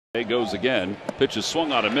It goes again. Pitch is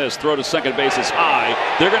swung on a miss. Throw to second base is high.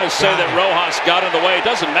 They're going to say that Rojas got in the way. It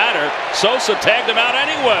doesn't matter. Sosa tagged him out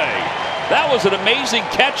anyway. That was an amazing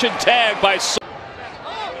catch and tag by Sosa.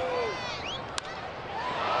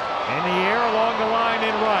 In the air along the line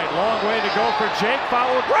in right. Long way to go for Jake.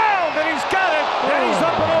 Foul ground, and he's got it. And he's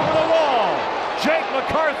up and over the wall. Jake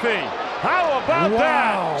McCarthy. How about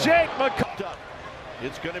that? Jake McCarthy.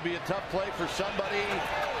 It's going to be a tough play for somebody.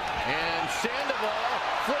 And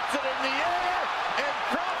Sandoval flips it in the air, and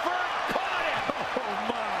Crawford caught it. Oh,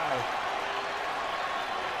 my.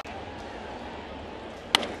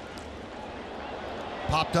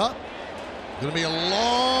 Popped up. Going to be a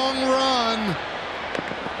long run.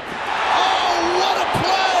 Oh, what a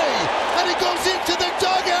play! And he goes into the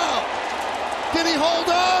dugout. Did he hold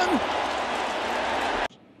on?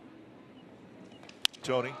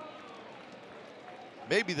 Tony.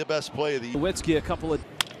 Maybe the best play of the Nowitzki a couple of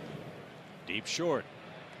Deep short.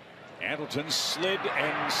 Andleton slid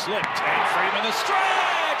and slipped. And Freeman the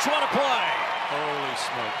stretch. What a play. Holy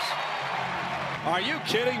smokes. Are you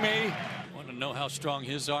kidding me? want to know how strong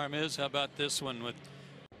his arm is. How about this one with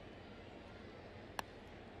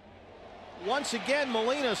once again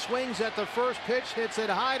Molina swings at the first pitch, hits it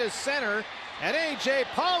high to center, and A.J.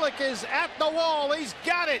 Pollock is at the wall. He's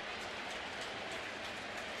got it.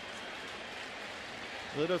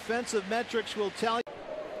 The defensive metrics will tell you.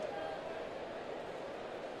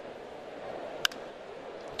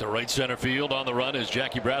 To right center field on the run is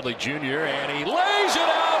Jackie Bradley Jr. and he lays it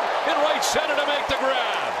out in right center to make the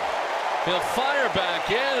grab. He'll fire back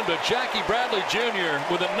in, but Jackie Bradley Jr.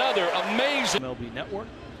 with another amazing MLB Network.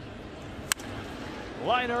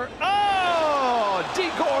 Liner. Oh, D.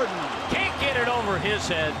 Gordon can't get it over his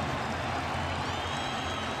head.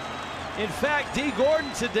 In fact, D.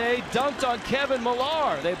 Gordon today dunked on Kevin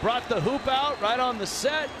Millar. They brought the hoop out right on the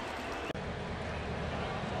set.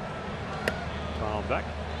 Tom Beck.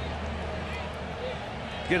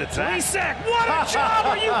 Get it, Zach. What a job!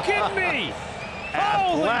 Are you kidding me?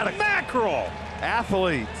 Holy mackerel!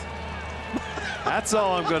 Athlete. That's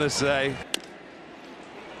all I'm going to say.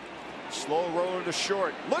 Slow roller to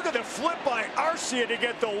short. Look at the flip by Arcia to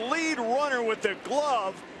get the lead runner with the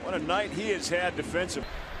glove. What a night he has had defensive.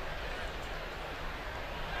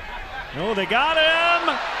 Oh, they got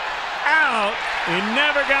him out. He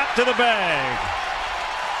never got to the bag.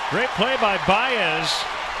 Great play by Baez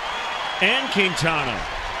and Quintana.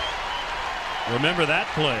 Remember that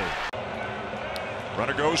play.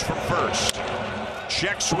 Runner goes from first.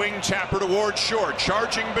 Check swing tapper towards short.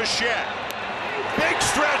 Charging Bichette. Big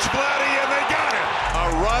stretch, Vladdy, and they got it. A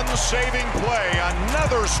run-saving play.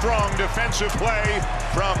 Another strong defensive play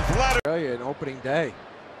from Vladdy. An opening day.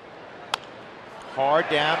 Hard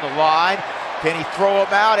down the line. Can he throw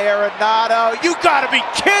him out? Arenado. You got to be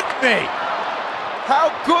kidding me.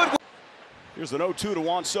 How good. Here's an 0-2 to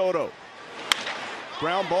Juan Soto.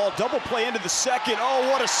 Ground ball, double play into the second. Oh,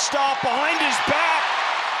 what a stop behind his back.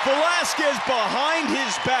 Velasquez behind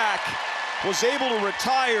his back was able to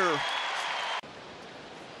retire.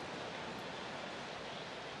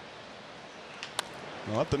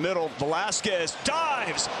 Well, up the middle, Velasquez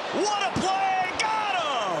dives. What a play!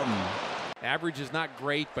 Got him! Average is not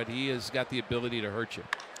great, but he has got the ability to hurt you.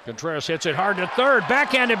 Contreras hits it hard to third.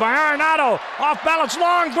 Backhanded by Arenado. Off balance,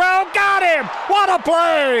 long throw. Got him! What a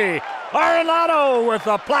play! Arenado with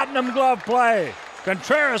a platinum glove play.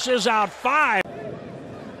 Contreras is out 5.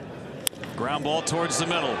 ground ball towards the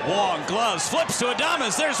middle. Wong gloves, flips to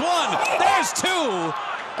Adames. There's one. There's two.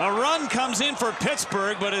 A run comes in for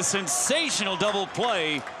Pittsburgh, but a sensational double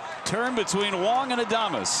play. Turn between Wong and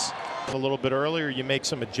Adames. A little bit earlier, you make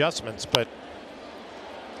some adjustments, but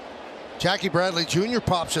Jackie Bradley Jr.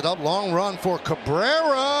 pops it up. Long run for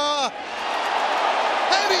Cabrera.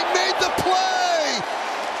 And he made the play.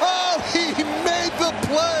 Oh, he made the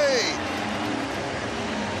play.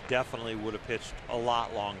 Definitely would have pitched a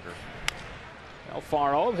lot longer.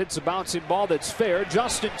 Alfaro hits a bouncing ball that's fair.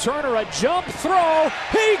 Justin Turner, a jump throw.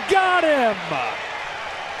 He got him.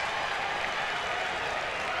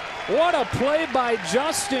 What a play by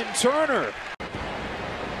Justin Turner.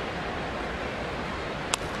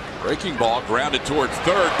 Breaking ball grounded towards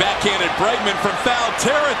third. Backhanded Bregman from foul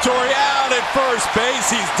territory. Out at first base.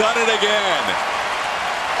 He's done it again.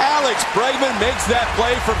 Alex Bregman makes that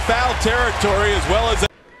play from foul territory as well as.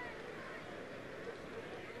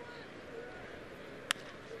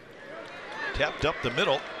 Tapped up the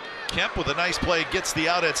middle. Kemp with a nice play gets the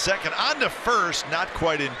out at second. On to first, not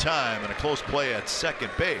quite in time, and a close play at second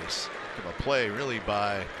base. A play really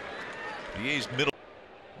by Bier's middle.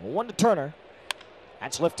 1 to Turner.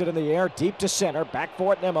 That's lifted in the air, deep to center. Back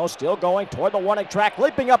for it, Nimmo, still going toward the warning track,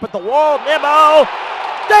 leaping up at the wall. Nimmo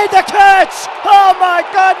made the catch! Oh my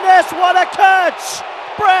goodness, what a catch!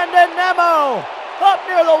 Brandon Nemo up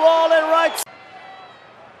near the wall in right.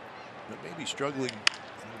 But maybe struggling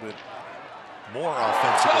a little bit more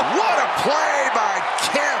offensively. What a play by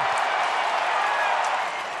Kemp!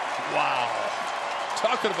 Wow.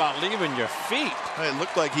 Talking about leaving your feet. It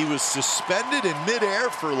looked like he was suspended in midair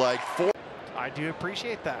for like 4. I do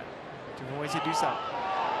appreciate that. Different ways to do so.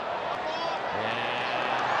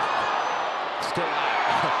 Still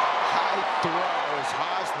high throw as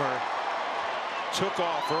Hosmer took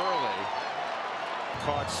off early.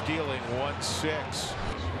 Caught stealing 1-6.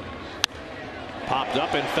 Popped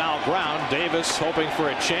up in foul ground. Davis hoping for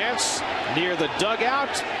a chance. Near the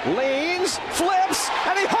dugout. Leans, flips,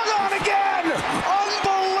 and he hung on again!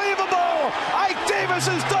 Unbelievable! Ike Davis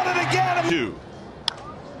has done it again! 2.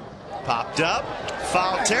 Popped up.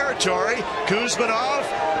 Foul territory. Kuzmanov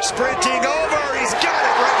sprinting over. He's got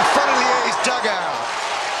it right in front of the A's dugout.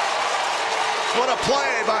 What a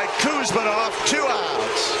play by Kuzmanov. 2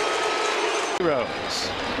 outs. Rose.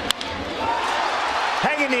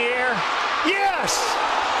 Hang in the air. Yes!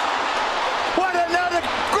 What another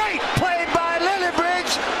great play by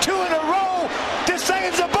Lillibridge. 2 in a row to say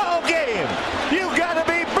it's a ball game. You gotta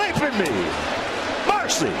be bleeping me.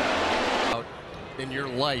 Mercy. In your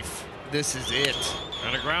life, this is it.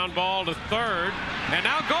 And a ground ball to third. And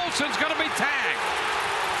now Golson's going to be tagged.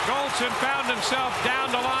 Golson found himself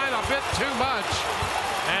down the line a bit too much.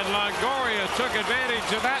 And Longoria took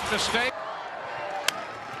advantage of that mistake.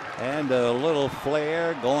 And a little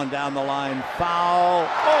flare going down the line. Foul.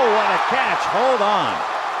 Oh, what a catch. Hold on.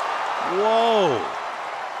 Whoa.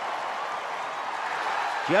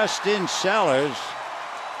 Justin Sellers.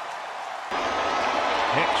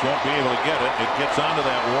 Hicks won't be able to get it. It gets onto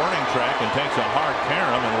that warning track and takes a hard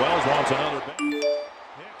carom, and Wells wants another base.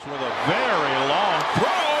 Hicks with a very long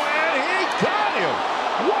throw, and he got him.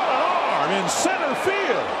 What an arm in center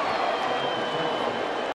field.